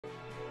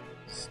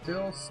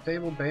still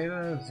stable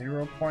beta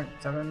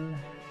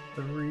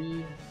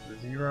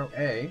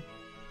 0.730A,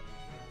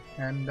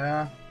 and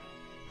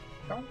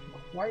don't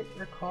quite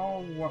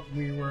recall what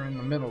we were in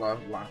the middle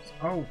of last.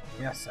 Oh,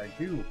 yes, I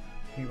do.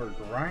 We were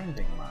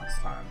grinding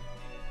last time.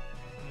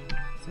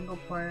 Single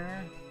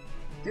player.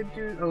 Did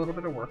do a little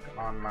bit of work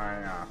on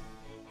my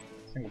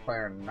single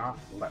player not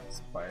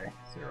Let's Play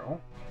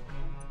 0.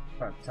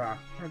 But, or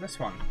this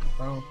one.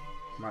 So,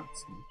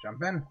 let's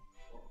jump in.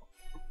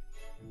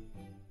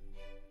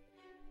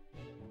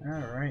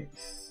 Alright,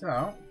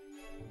 so.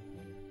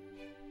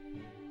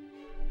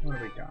 What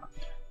do we got? Do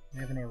we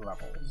have any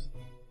levels?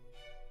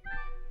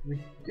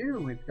 We do!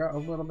 We've got a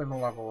little bit of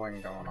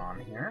leveling going on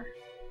here.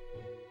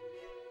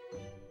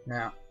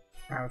 Now,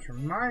 I was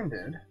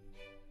reminded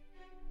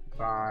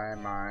by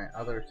my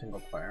other single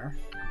player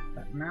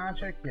that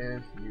magic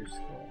is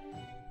useful.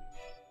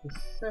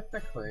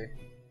 Specifically,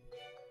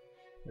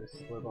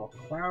 this little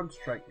Cloud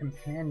Strike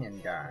companion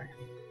guy.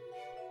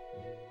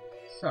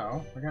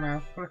 So, we're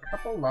gonna put a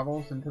couple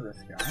levels into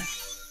this guy.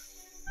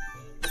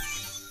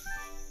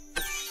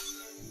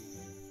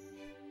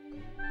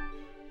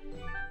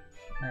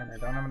 And I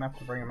don't have enough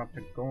to bring him up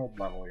to gold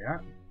level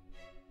yet.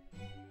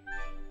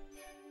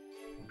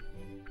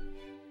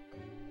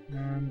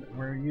 And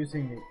we're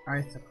using the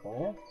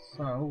icicle,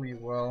 so we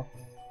will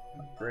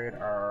upgrade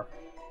our...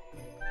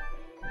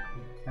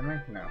 Can we?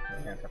 No,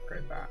 we can't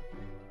upgrade that.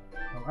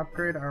 We'll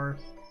upgrade our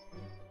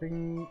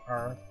thing,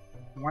 our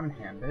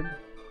one-handed.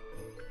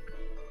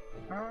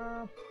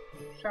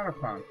 Shadow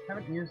Clone.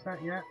 Haven't used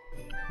that yet.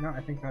 No, I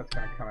think that's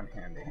gonna come in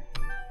handy.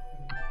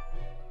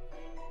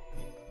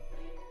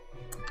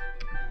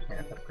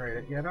 Can't upgrade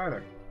it yet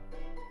either.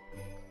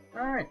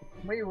 Alright,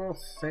 we will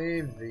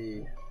save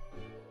the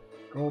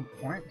gold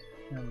point,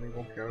 and we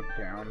will go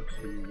down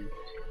to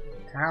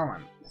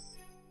talents.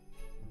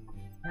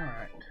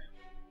 Alright.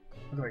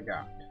 What do we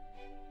got?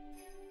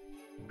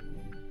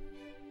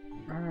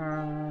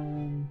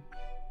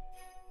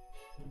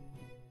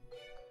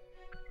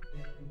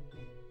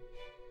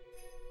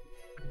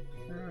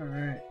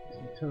 Alright.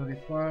 Utility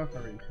fluff,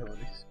 or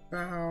utility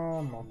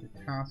spell,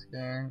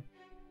 multitasking,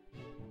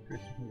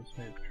 increases from the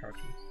smooth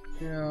charging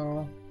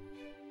skill.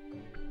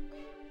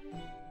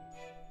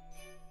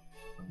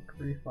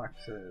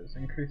 Reflexes.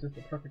 Increases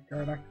the perfect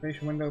guard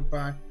activation window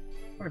by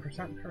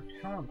 20% per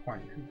talent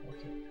point.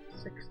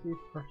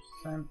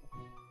 60%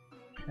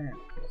 chance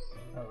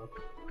of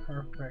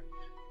perfect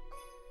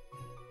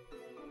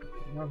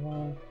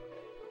level.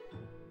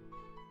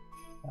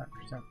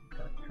 5%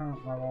 per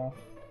talent level.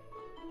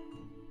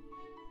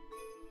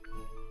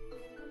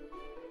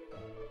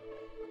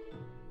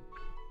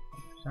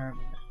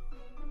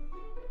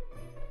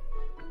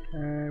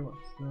 Okay,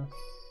 what's this?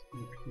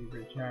 EP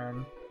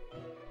regen.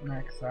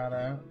 Max that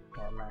out,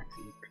 or max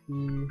EP.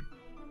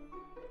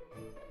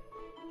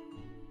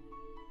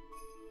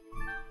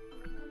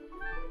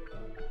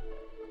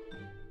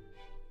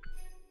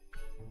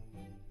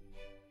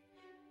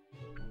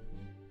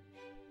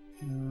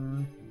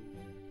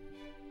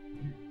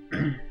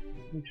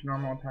 Each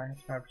normal attack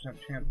has 5%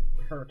 chance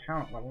per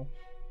talent level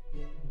to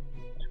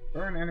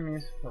burn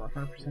enemies for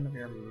 100% of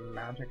your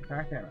magic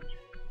attack damage.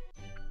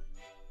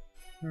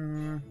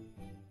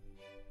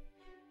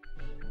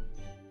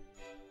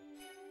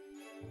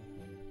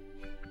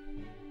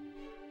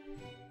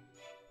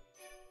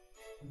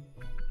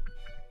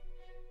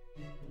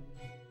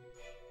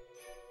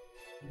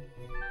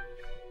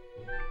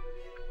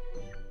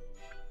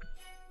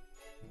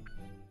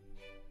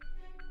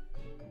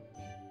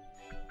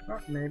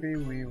 But maybe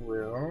we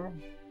will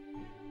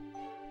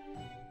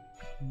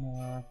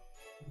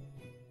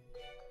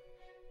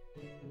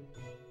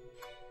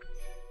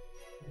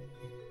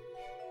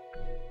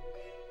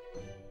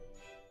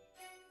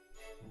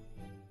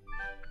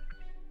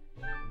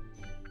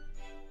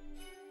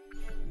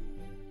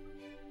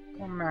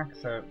we'll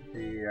max out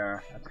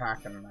the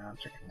attack and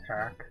magic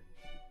attack.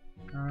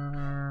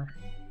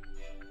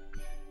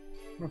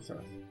 What's this?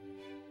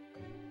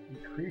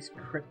 Increase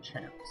crit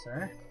chance,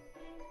 eh?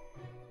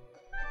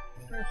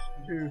 Let's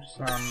do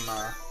some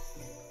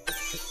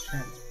crit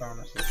chance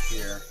bonuses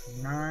here.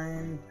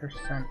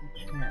 9%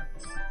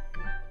 chance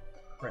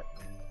crit.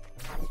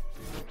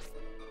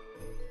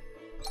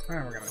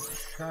 Alright, we're gonna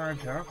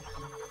charge up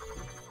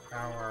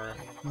our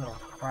little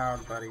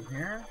cloud buddy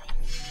here.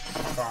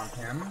 Spawn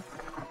him.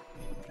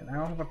 And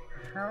I'll have a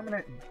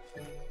permanent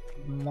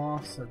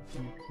loss of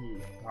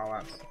DP while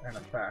that's in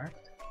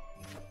effect.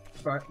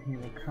 But he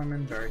will come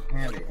in very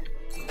handy.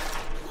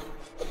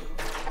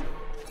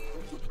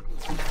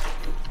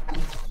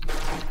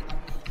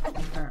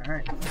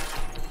 Alright.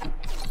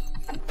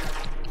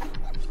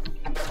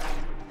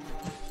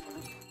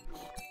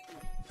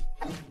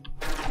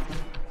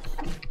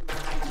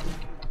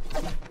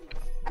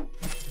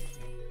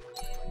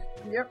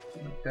 Yep,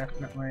 it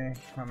definitely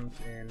comes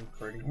in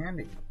pretty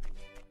handy.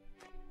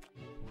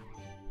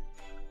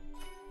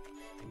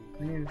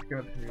 We need to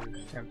go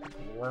to Central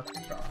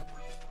Workshop.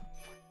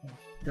 I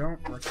don't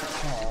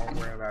recall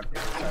where that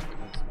is at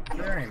this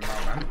very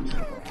moment.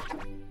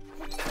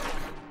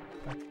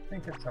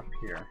 think it's up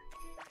here.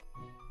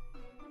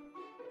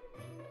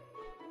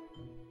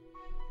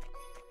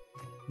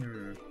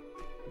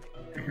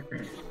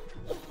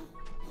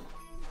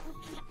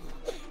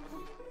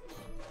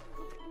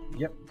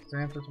 Yep,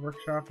 Santa's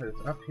workshop is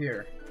up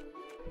here.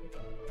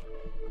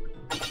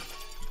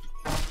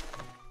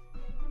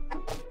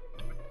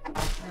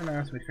 And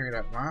as we figured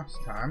out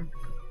last time,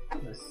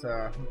 this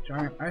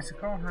giant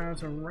icicle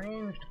has a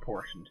ranged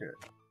portion to it.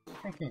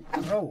 Thinking,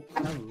 oh,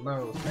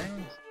 hello,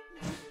 things.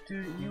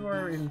 Dude, you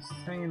are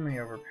insanely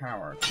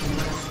overpowered.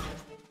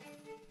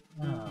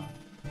 Ah,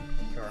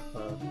 door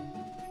closed.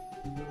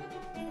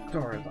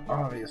 Door is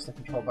obviously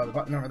controlled by the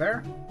button over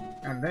there,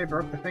 and they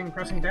broke the thing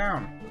pressing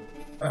down.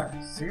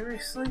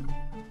 Seriously?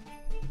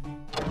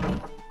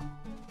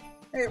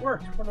 Hey, it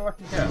worked! What a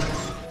lucky guess.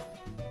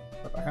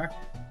 What the heck?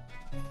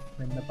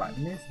 When the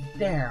button is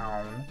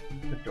down,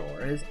 the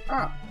door is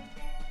up.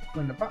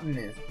 When the button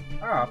is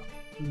up,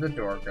 the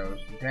door goes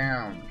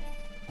down.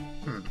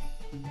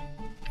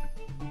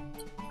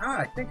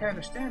 I think I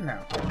understand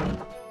now.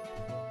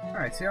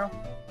 Alright, Seal.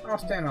 I'll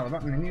stand on the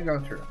button and you go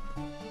through.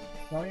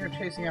 While you're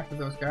chasing after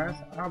those guys,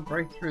 I'll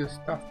break through the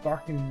stuff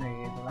blocking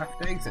the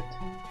left exit.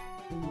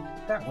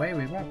 That way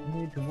we won't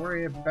need to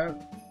worry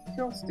about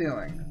kill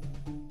stealing.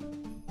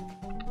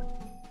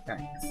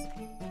 Thanks.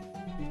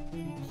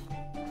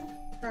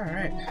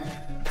 Alright.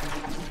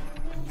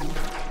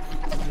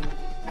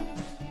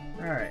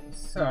 Alright,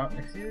 so,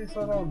 you see these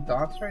little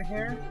dots right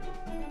here?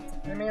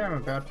 They mean I'm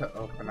about to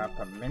open up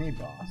a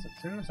mini-boss as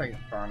soon as I get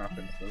far enough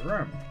into the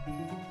room.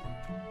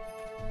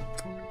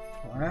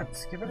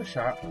 Let's give it a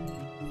shot.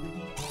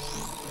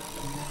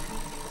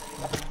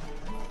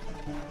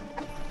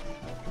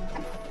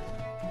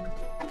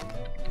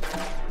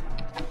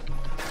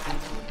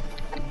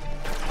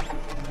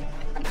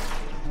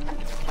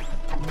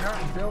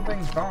 Not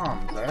building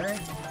bombs, eh?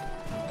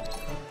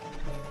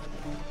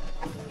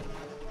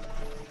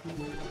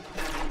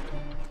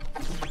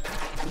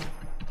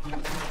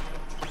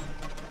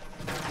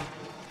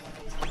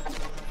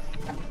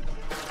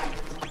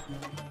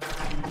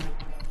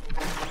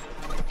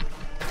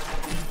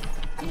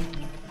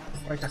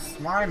 Like a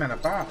slime in a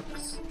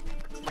box.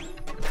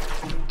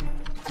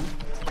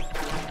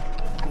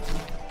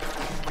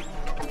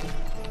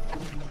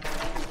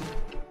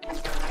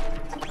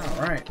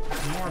 Alright,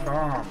 more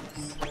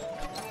bombs.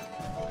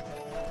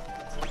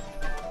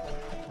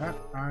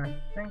 I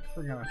think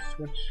we're gonna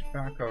switch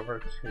back over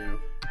to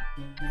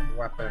a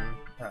weapon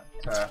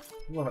that's a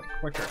little bit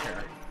quicker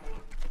here.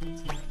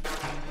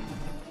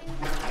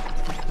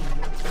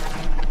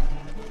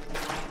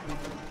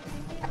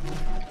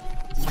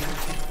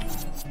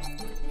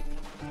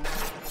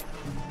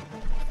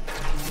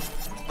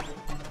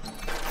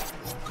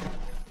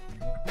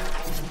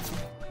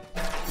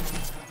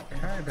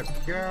 Okay, there we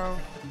go.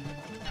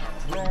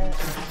 Roll and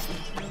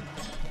shoot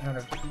out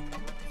of.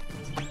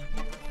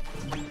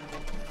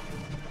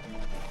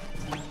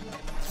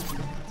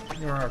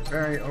 You are a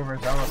very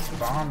overzealous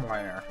bomb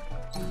layer.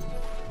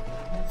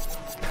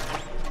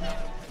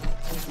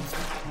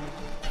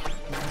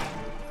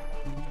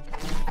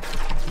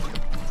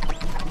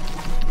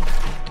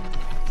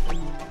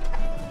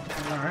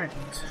 Alright.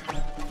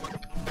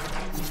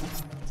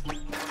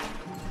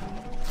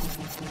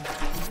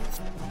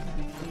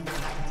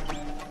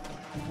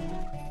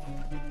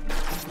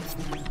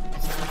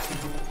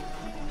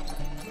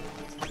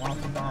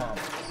 Lots of bombs.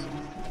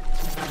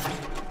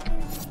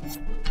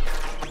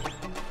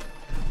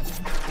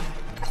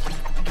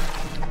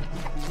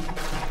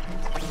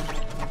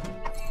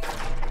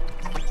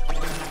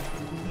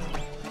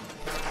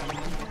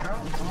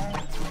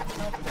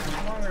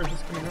 How long is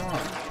this going to go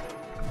on?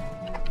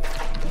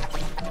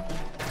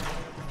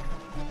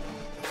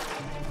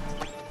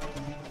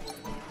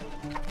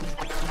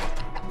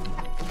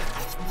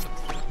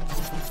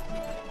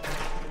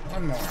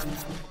 One more.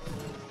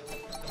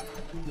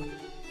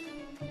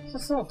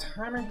 This little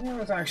timer here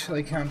was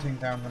actually counting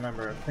down the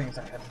number of things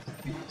I had to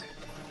defeat.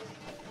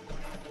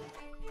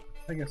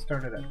 I think it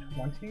started at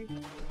 20.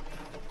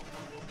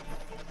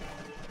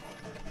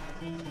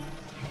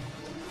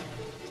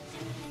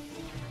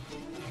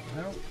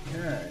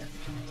 Okay.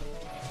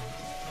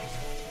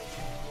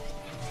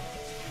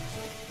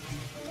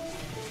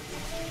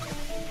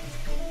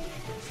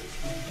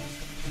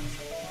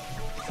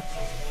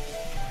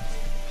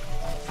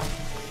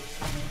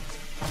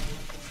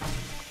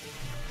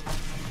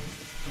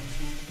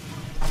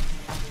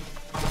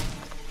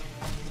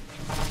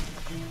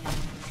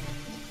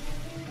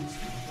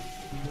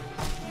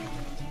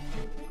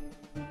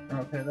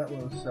 Okay, that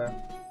was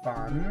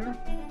fun.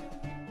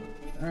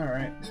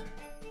 Alright.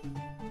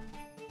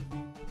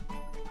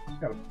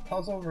 Just got a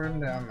puzzle room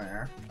down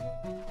there.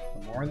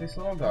 Some more of these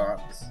little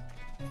dots.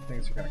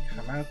 Things are gonna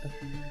come out the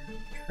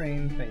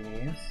train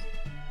thingies.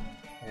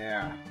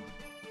 Yeah.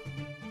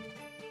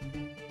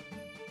 Can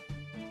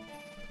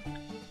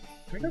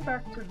we go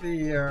back to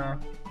the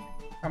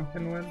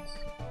pumpkin woods?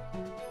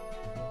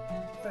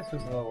 This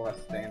was a little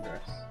less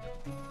dangerous.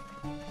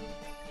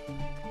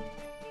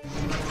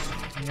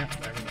 Yep,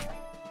 there we go.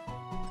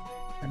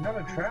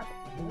 Another trap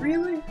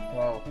Really?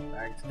 Whoa,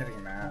 Bag's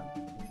getting mad.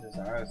 His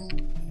eyes.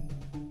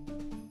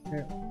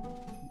 Here.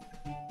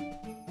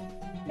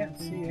 Can't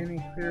see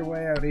any clear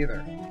way out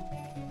either.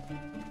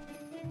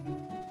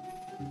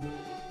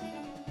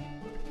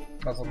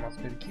 Puzzle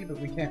must be the key, but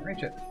we can't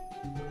reach it.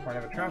 Point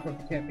of a trap if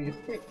it can't be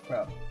escaped.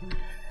 Well,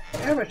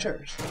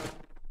 amateurs!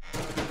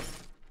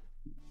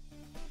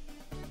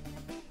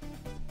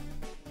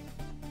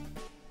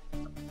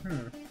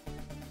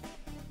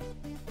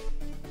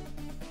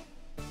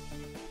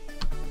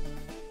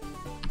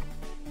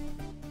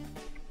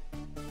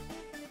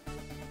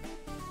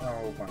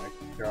 Oh my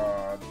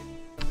god.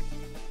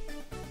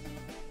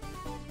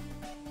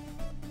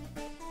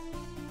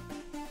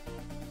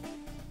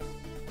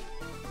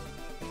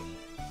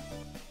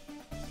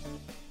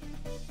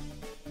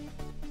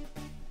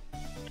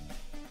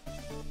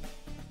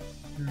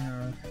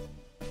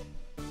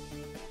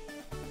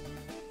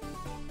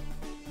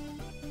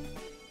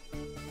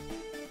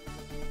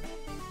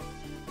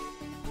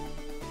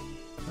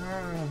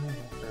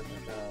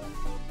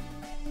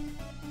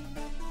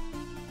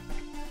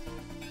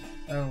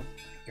 Oh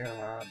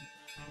god.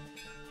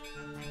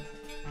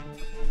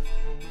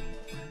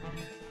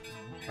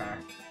 Okay.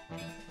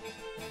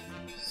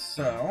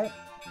 So,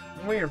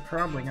 we are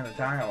probably gonna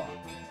die a lot.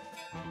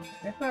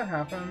 If that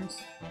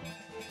happens,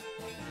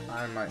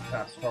 I might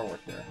fast forward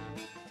here.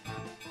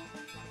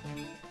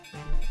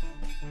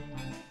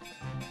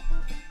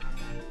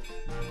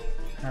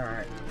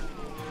 Alright.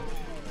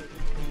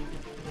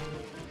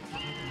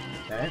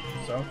 Okay,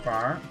 so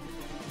far.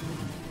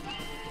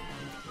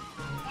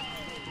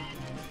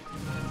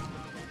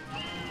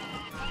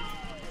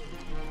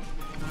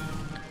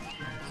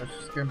 So it's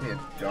just gonna be a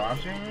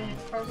dodging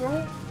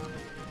puzzle?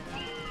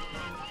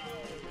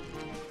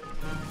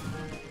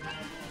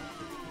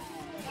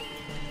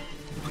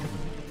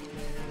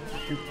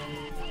 Shoot.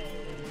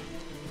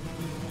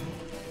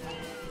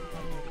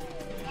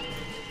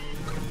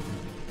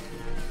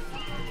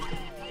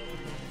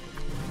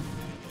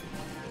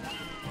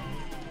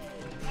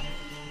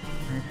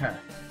 Okay.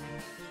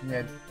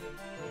 Yeah.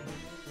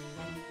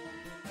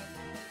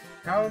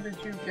 How did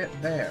you get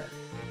there?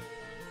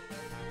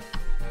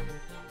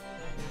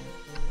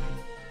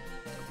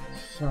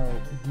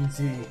 So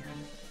easy.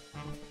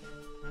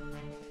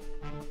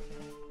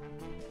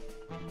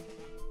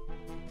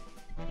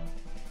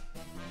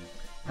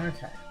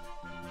 Okay.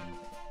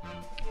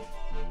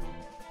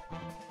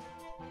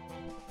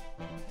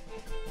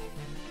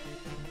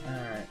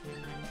 Alright.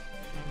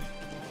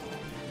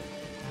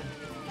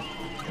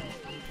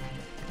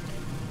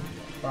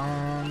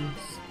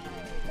 Bombs,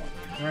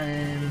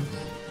 frames,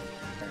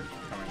 they're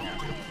coming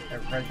out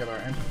at regular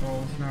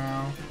intervals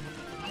now.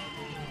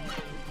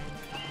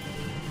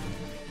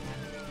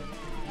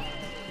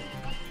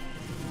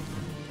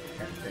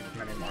 Can't take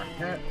many more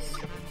hits.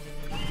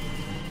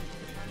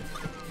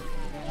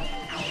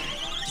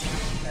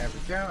 There we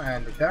go,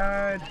 and it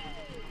died.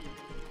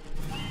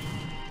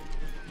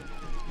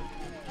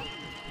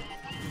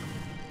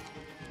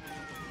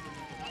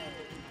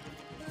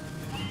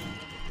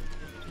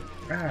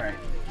 Alright,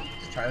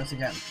 let's try this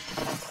again.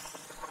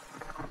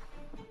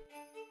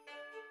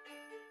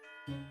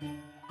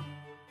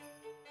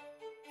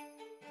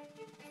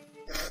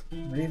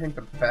 What do you think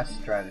the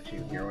best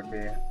strategy here would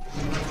be?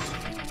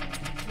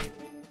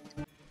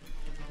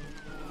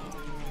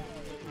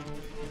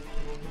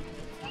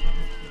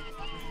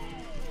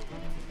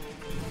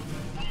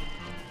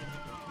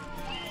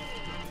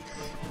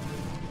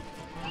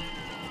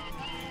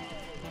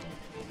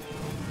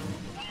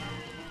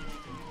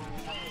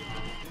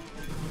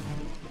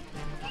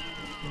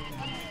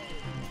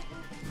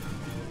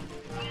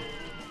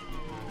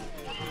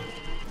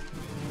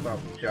 Well,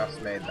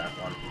 just made that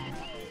one.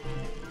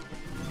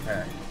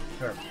 Okay, is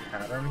there a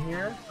pattern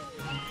here?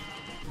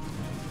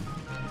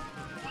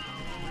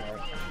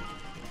 Nope.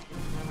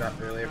 Not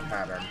really a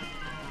pattern.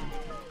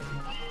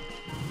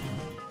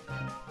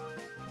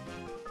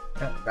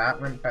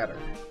 That went better.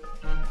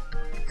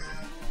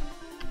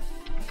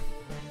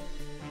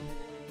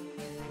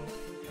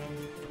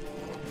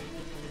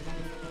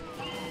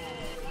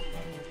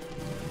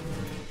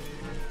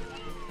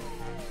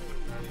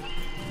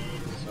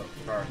 So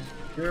far,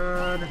 so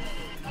good.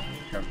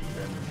 Jump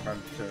in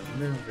front of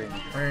moving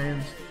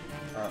frames.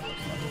 Oh, looks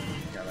like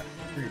we got a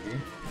 3D.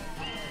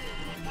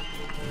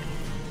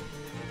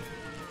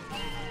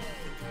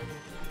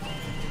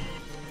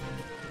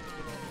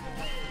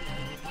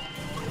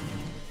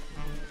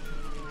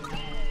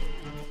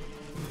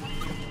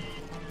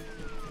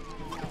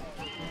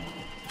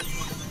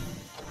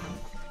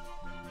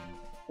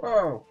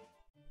 Whoa!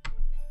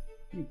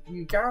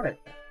 You got it!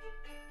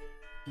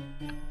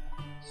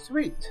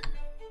 Sweet!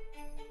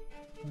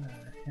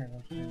 Here,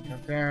 let's go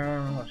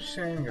down. Oh,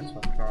 shame, guess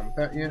what's wrong?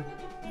 Bet you.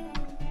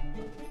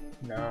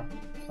 No.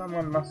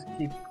 Someone must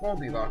keep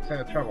Goldilocks out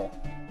of trouble.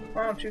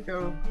 Why don't you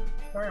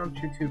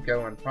two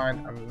go and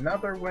find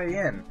another way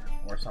in,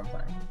 or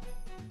something?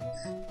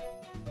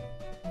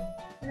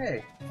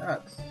 Hey,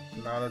 that's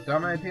not a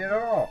dumb idea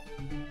at all.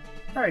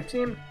 Alright,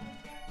 team.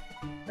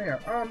 We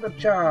are on the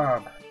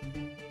job.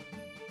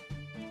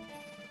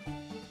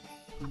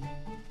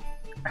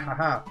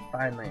 Haha,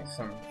 finally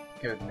some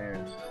good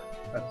news.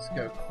 Let's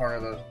go corner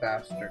those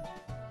bastard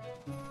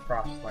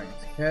crosslings,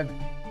 kid.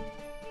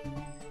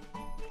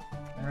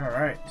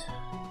 Alright,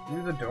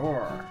 through the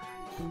door.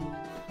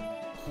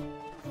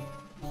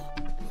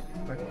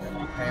 Quick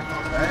little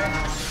painful day.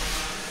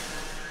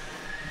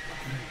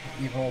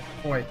 Evil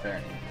toy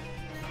thing.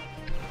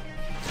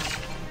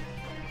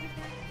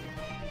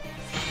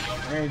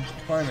 Rage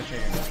toy machine.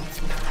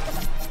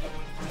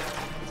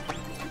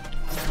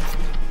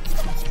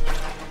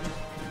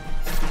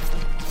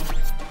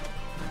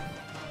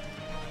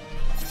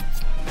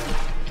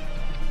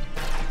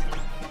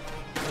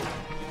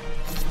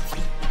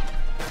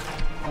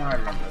 I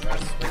remember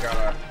this.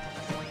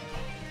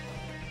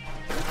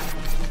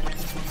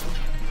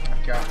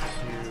 I've got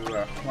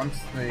to, once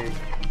the...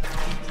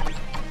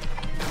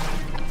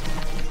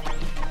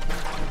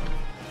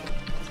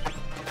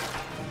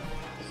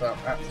 So,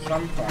 at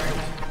some point,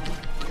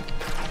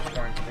 there's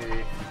going to be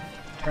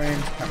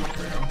trains come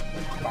through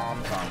with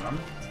bombs on them.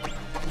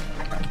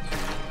 We have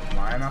to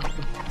line up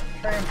the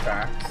train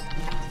tracks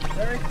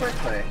very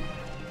quickly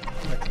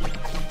with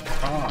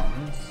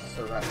bombs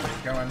so that they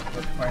go into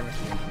the toy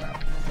machines now.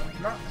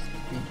 Not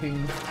speaking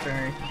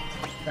very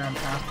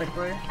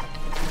fantastically.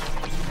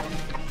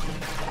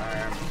 I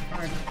am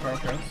trying to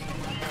focus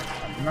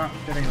on not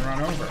getting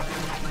run over.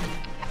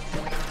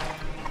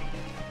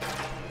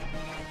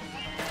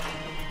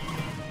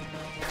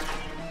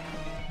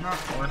 Not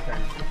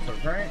working so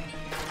great.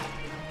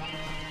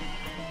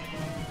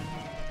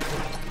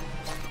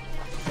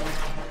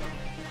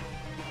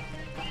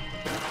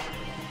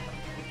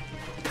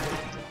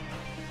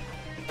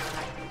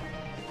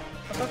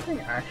 Is that thing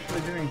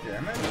actually doing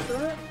damage to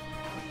it?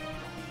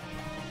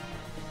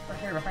 Right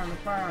here behind the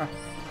class.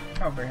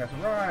 Cavalry has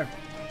arrived.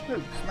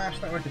 Luke, smash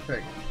that wicked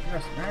thing.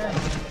 Yes, man.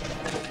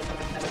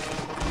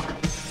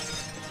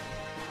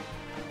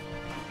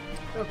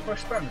 Go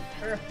push button.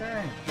 Sure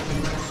thing.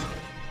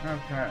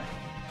 Okay.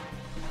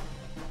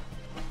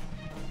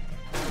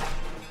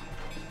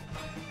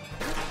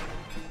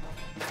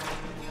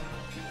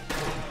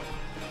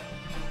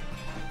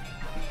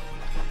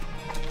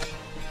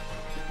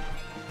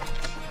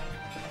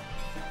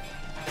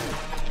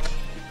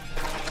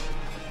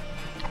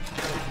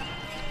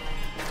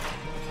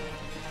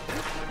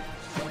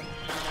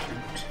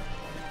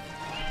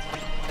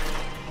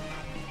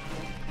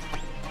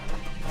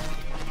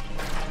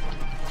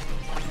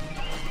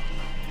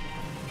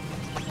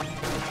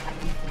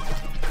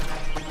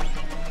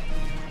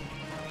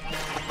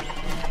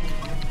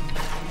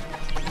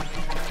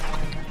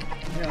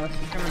 Yeah, this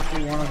is going to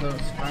be one of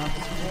those fast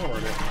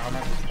forward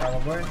comments,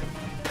 probably.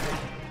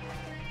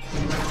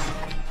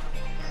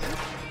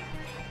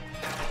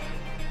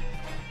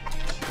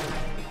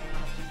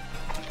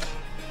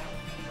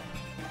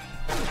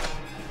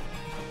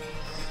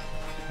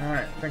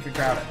 Alright, I think I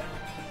got it.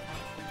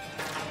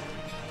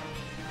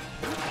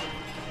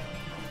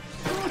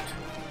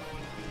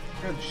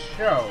 Good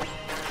show.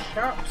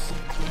 Chops.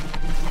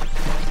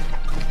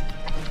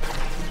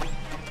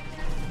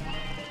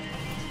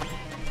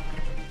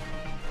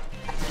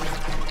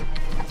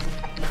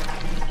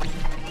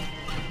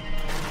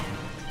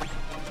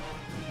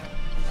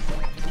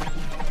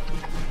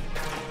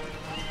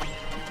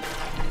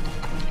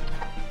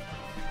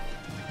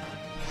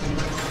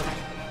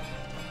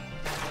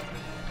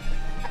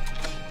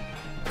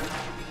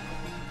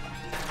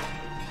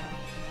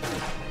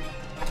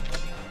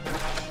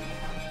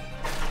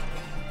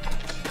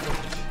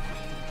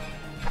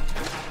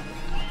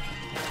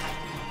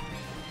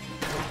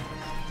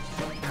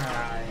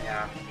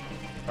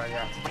 But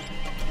yeah.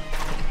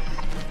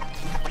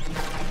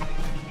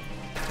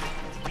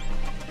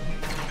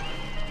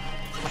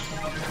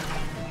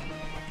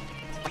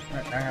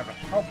 Right, I have a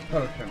health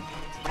potion.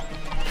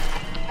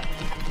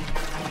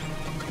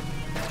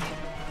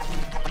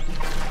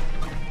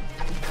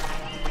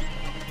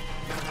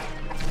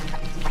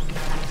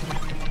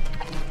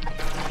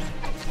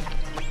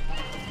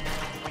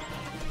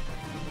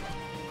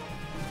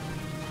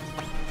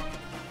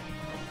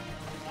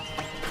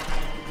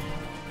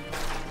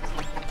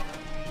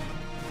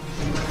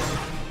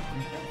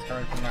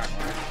 From that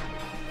way.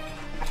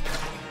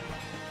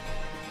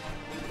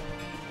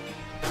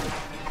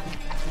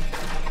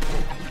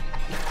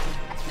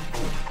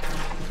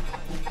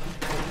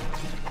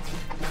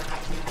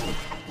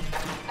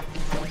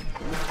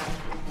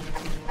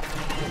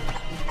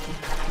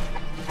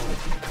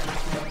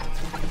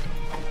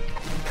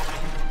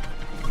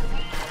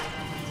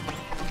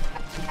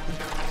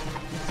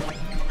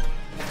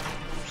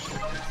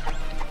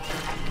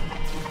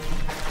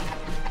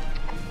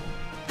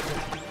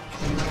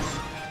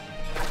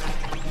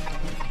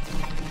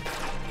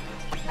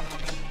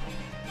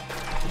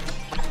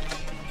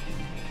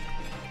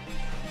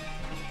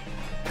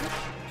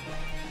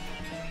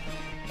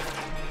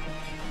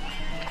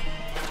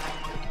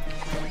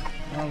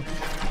 Oh,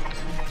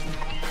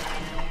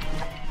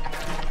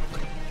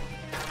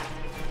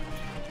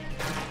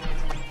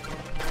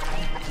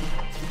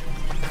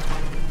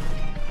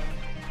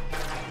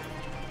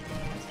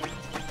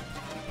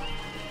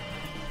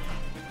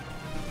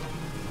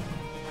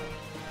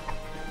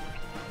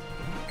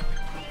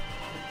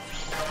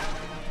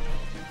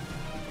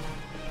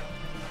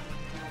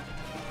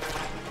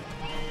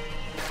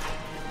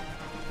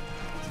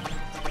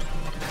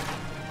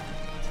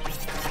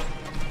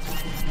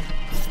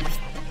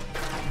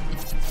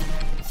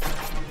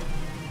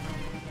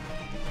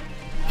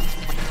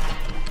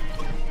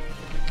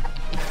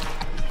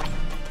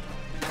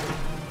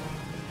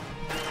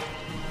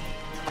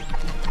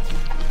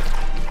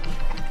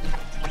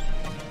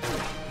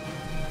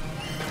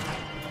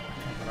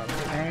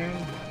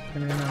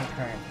 Give me another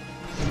train.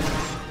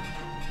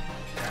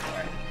 That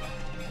way.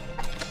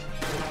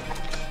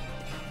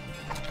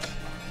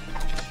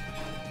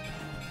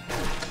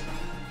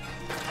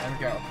 There we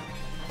go.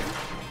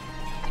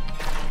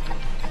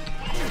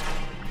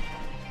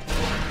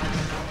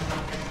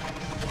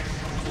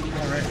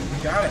 Alright, we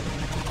got it.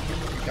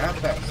 We got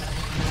this.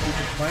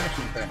 Stupid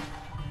planishing thing.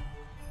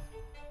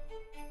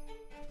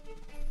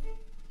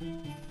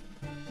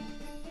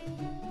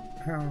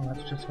 Oh,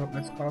 let's just hope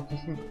Miss Claus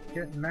doesn't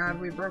get mad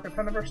we broke a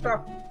ton of her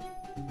stuff.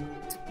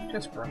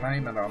 Just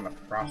blame it on the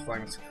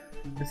frostlings.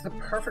 It's the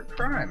perfect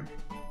crime.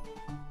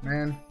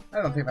 Man,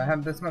 I don't think I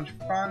had this much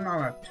fun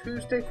on a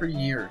Tuesday for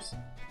years.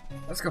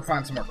 Let's go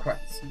find some more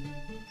quests.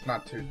 It's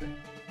not Tuesday.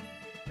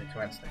 It's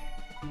Wednesday.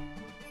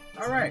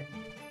 Alright,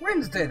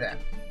 Wednesday then.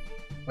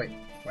 Wait,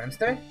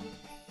 Wednesday?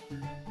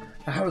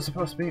 I was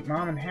supposed to meet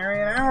Mom and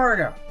Harry an hour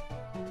ago.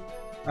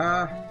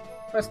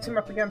 Let's team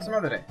up again some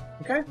other day,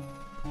 okay?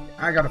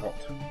 I got a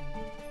bolt.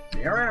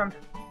 See you around.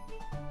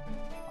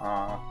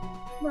 Aw,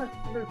 look,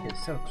 Luke is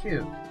so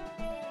cute.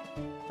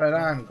 But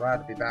I'm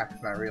glad to be back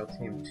with my real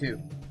team too.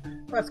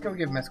 Let's go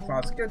give Miss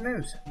Claus good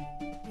news.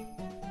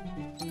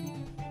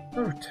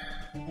 Hoot.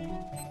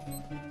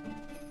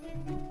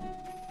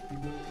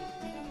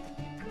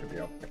 Should be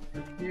able to get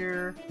through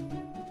here.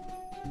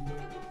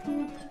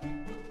 Hoot.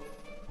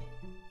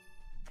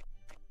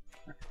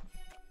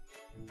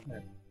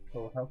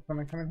 Will help when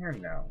I come in here?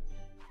 No.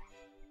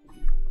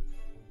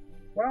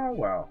 Well,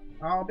 well,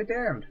 I'll be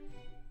damned.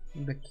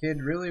 The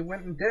kid really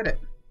went and did it.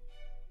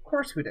 Of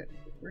course we did.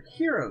 We're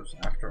heroes,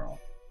 after all.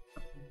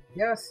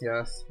 Yes,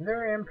 yes,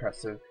 very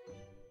impressive.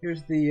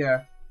 Here's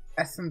the,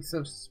 essence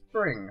of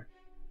spring,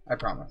 I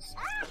promise.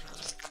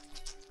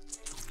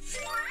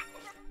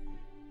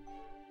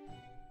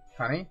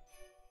 Honey?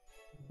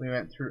 We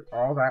went through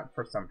all that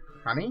for some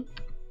honey?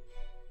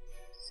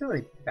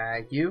 Silly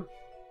bag, you.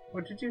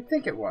 What did you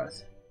think it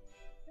was?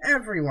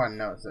 Everyone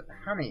knows that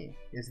honey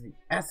is the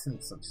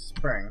essence of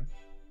spring.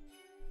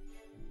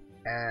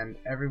 And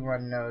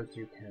everyone knows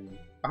you can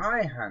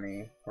buy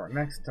honey for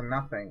next to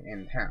nothing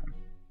in town.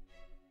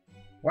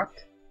 What?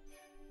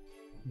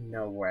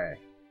 No way.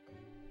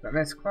 But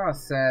Miss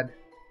Claus said,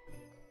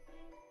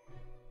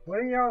 what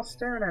are y'all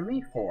staring at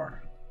me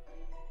for?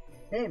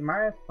 Ain't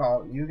my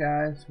fault you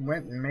guys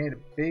went and made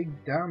a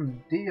big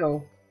dumb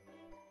deal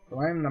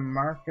blaming the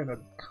market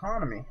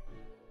economy.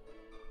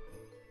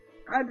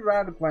 I'd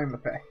rather blame the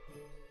pay.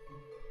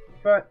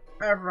 But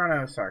I've run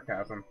out of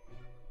sarcasm.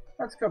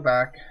 Let's go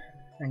back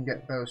and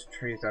get those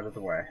trees out of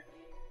the way.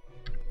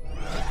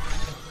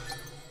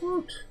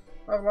 Woot!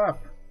 Level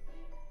up.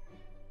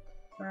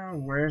 Oh,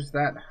 where's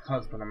that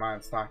husband of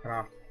mine slacking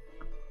off?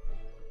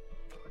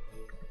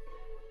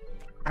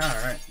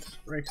 Alright, let's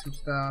break some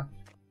stuff.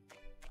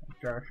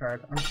 Jar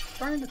shards. I'm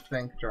starting to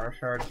think jar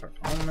shards are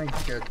only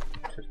good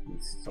to be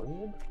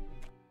sold.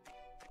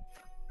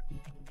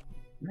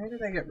 Maybe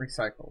they get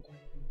recycled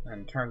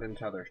and turned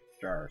into other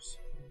jars.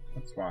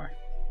 That's why.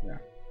 Yeah.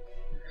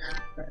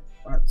 Okay,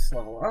 let's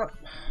level up.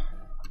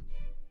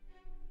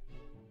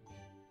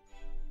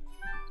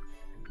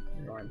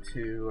 We're going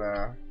to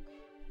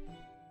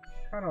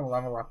try to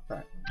level up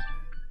that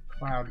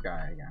cloud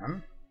guy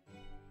again.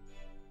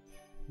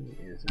 He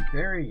is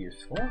very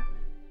useful.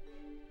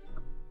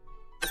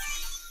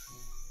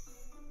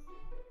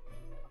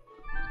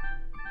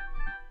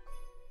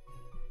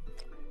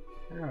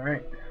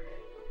 Alright.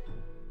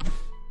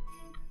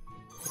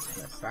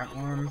 That's that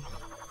one.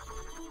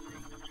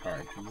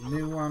 Charge a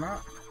new one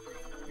up.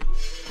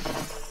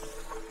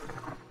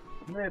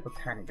 A little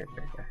tiny bit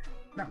bigger.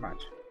 Not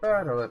much,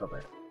 but a little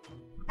bit.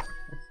 I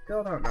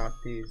still don't know what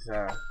these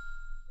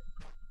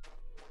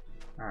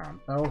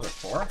bells are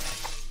for.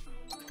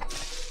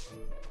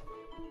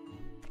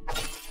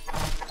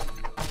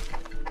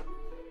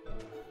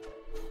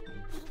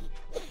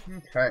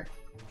 Okay.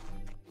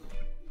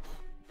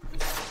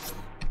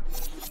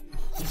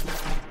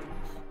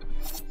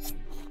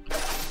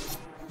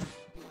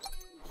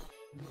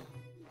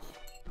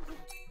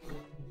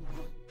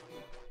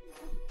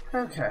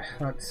 Okay,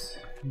 let's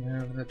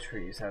move the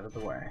trees out of the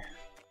way.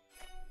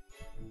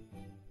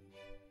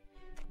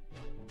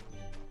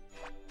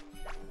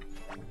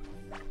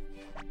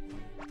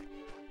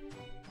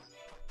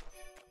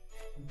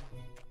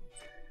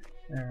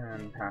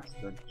 And past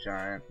the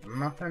giant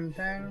muffin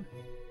thing.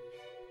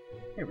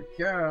 Here we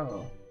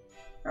go.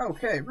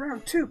 Okay,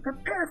 round 2.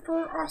 Prepare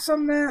for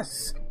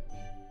awesomeness!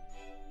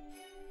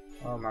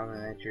 Oh,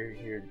 Mother Nature,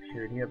 hear the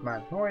purity of my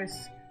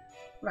voice.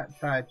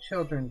 Let thy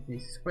children be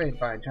swayed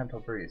by a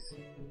gentle breeze.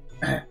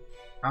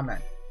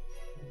 Amen.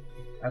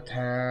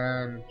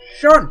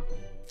 Attention!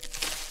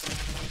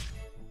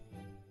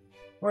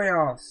 We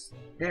all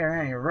stare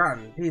and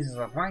rotten pieces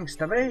of things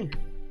to be.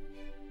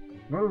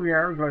 Move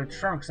your ugly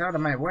trunks out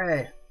of my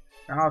way.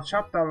 I'll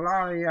chop the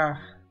lot of ya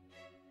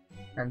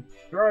and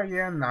throw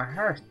you in the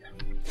hearth.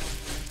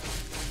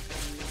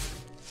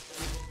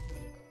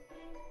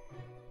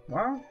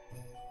 Well,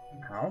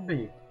 I'll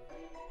be.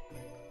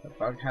 The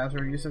bug has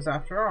her uses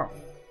after all.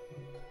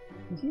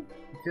 It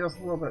feels a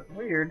little bit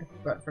weird,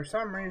 but for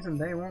some reason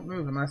they won't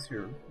move unless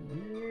you're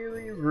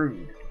really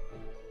rude.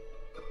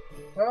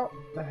 Well,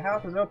 the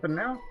house is open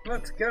now.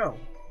 Let's go.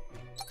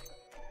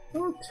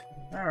 Woot!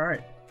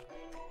 Alright.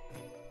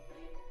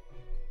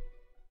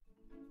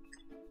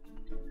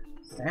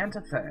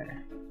 Santa Fe.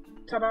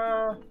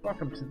 Ta-da!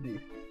 Welcome to the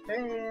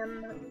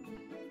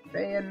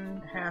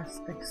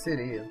fantastic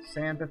city of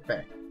Santa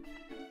Fe.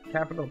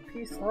 Capital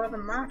peace, love,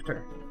 and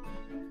laughter.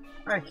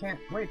 I can't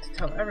wait to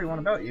tell everyone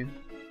about you.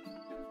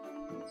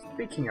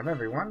 Speaking of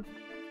everyone,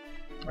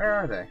 where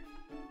are they?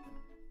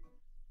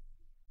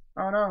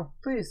 Oh no,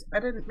 please, I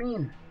didn't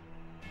mean.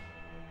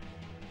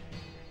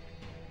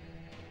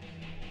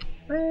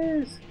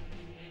 Please!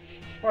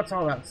 What's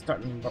all that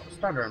stuttering,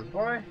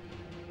 boy?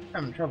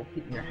 Having trouble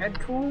keeping your head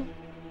cool?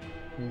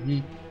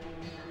 Hee.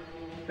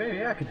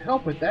 Maybe I could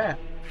help with that.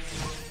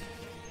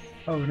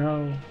 Oh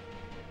no.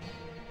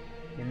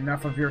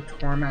 Enough of your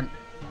torment.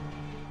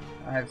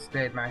 I have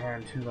stayed my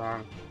hand too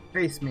long.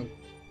 Face me,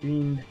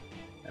 fiend,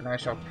 and I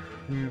shall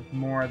prove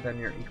more than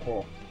your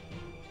equal.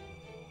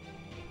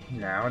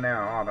 Now,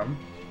 Autumn.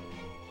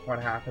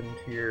 What happened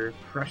to your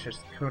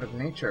precious code of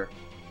nature?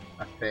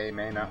 A Fae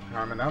may not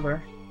harm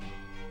another.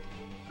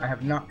 I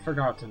have not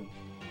forgotten.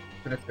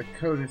 But if the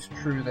code is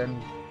true,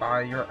 then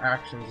by your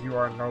actions you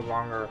are no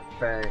longer a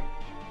Fae.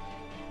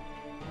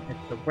 If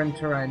the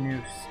winter I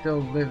knew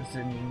still lives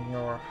in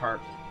your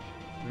heart,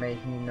 may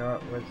he know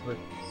it was with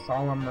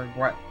solemn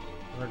regret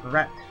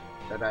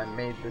that I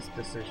made this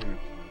decision.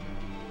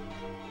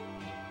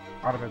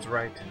 Autumn is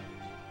right.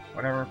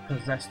 Whatever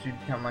possessed you to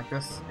become like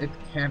this, it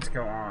can't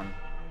go on.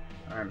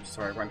 I'm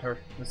sorry, Winter.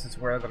 This is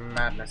where the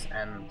madness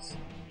ends.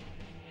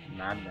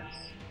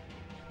 Madness?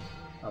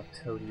 I'll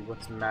tell you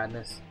what's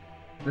madness.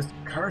 This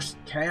cursed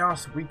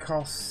chaos we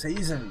call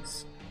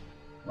seasons.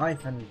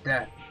 Life and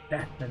death,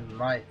 death and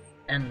life,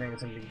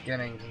 endings and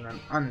beginnings in an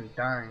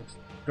undying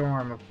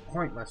storm of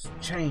pointless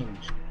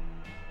change.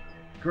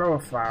 Grow a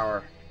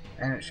flower,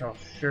 and it shall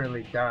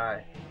surely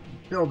die.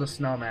 Build a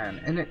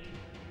snowman, and it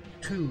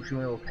too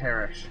will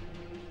perish.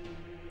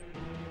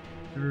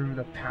 Through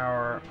the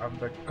power of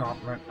the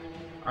gauntlet,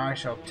 I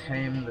shall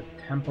tame the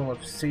temple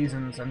of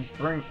seasons and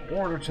bring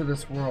order to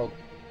this world.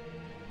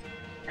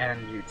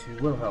 And you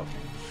two will help me.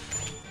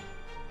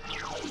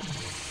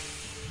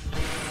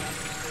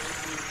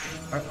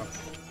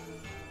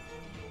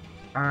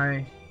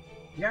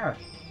 Yes.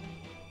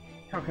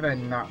 How could I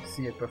not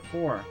see it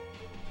before?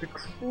 The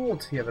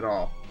cruelty of it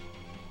all.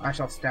 I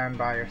shall stand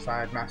by your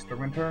side, Master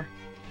Winter,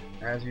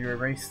 as you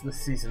erase the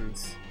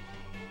seasons.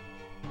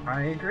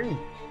 I agree.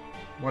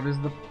 What is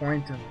the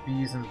point of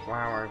bees and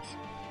flowers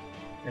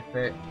if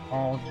they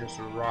all just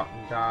rot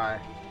and die?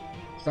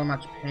 So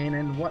much pain,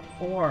 and what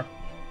for?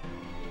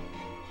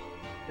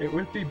 It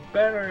would be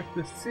better if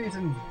the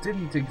seasons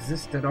didn't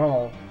exist at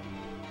all.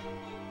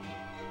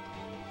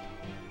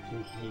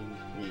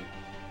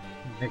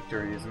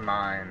 Victory is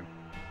mine.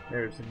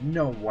 There's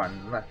no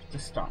one left to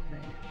stop me.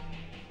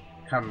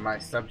 Come, my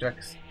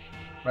subjects,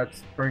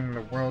 let's bring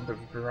the world of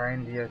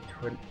Grindea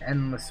to an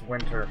endless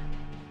winter.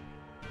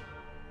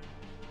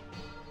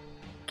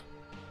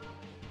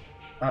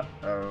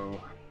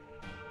 Uh-oh.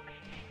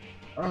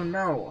 Oh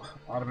no!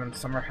 Autumn and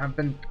summer have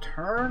been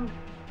turned?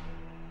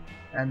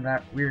 And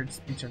that weird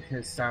speech of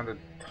his sounded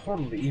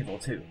totally evil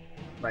too.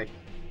 Like,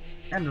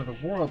 end of the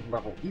world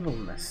level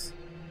evilness.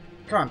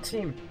 Come on,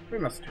 team, we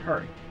must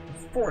hurry,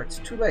 before it's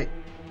too late.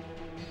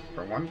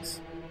 For once,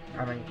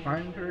 I'm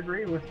inclined to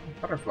agree with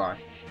Butterfly.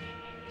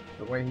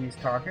 The way he's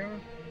talking,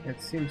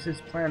 it seems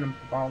his plan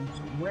involves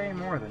way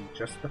more than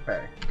just the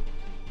Fae.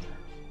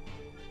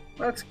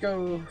 Let's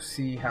go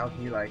see how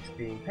he likes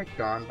being picked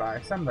on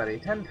by somebody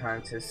 10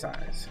 times his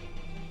size.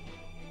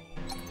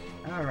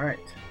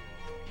 Alright.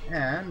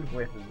 And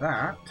with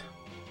that,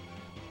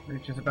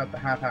 reaches about the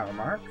half-hour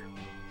mark.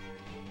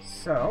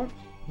 So,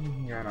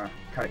 I'm gonna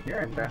cut it here,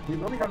 and we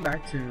will be coming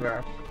back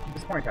to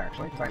this point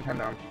actually, because I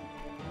intend on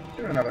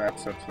doing another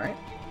episode tonight.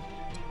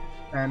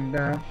 And,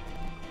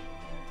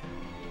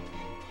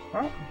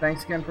 well,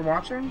 thanks again for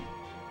watching.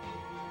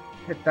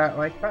 Hit that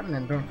like button,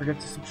 and don't forget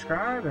to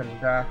subscribe, and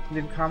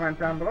leave a comment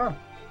down below.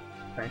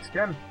 Thanks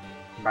again.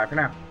 Bye for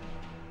now.